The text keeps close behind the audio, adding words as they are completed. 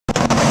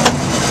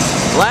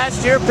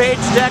Last year, Paige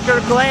Decker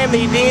claimed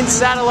the Dean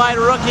Satellite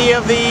Rookie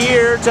of the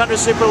Year Tundra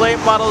Super Late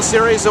Model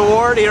Series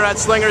Award here at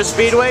Slinger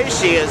Speedway.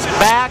 She is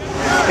back.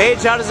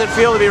 Paige, how does it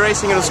feel to be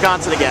racing in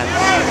Wisconsin again?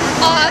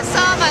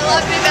 Awesome. I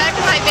love to be back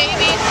with my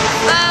baby.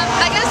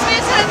 I guess we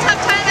just had a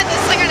tough time at the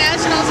Slinger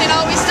Nationals. You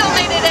know, we still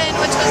made it in,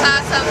 which was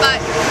awesome, but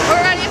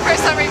we're ready for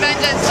some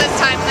revengeance this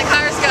time. The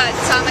car's good,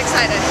 so I'm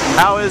excited.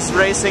 How has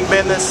racing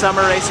been this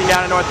summer, racing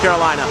down in North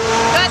Carolina?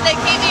 Good. They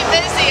keep me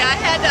busy. I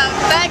had to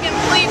beg and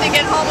plead to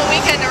get home a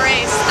weekend to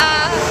race.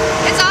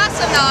 It's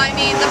awesome though. I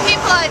mean, the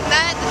people I've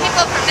met, the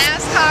people from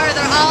NASCAR,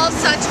 they're all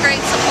such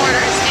great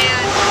supporters,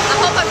 and I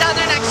hope I'm down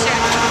there next year.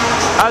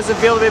 How does it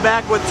feel to be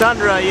back with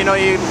Tundra? You know,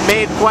 you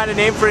made quite a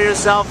name for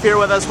yourself here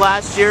with us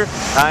last year.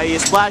 You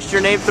splashed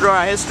your name through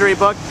our history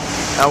book.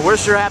 We're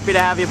sure happy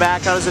to have you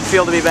back. How does it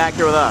feel to be back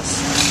here with us?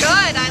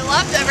 Good. I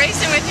loved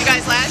racing with you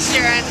guys last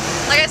year, and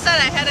like I said,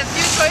 I had a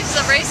few choices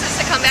of races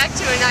to come back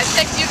to, and I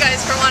picked you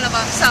guys for one of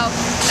them. So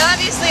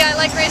obviously I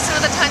like racing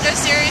with the Tundra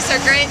series.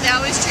 They're great. They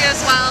always treat us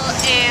well,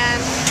 and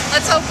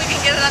let's hope we can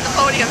get it on the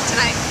podium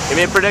tonight.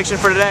 Give me a prediction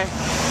for today.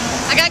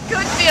 I got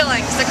good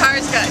feelings. The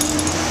car's good.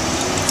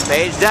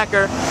 Paige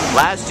Decker,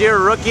 last year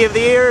Rookie of the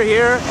Year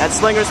here at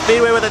Slinger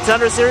Speedway with the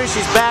Tundra series.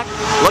 She's back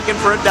looking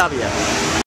for a W.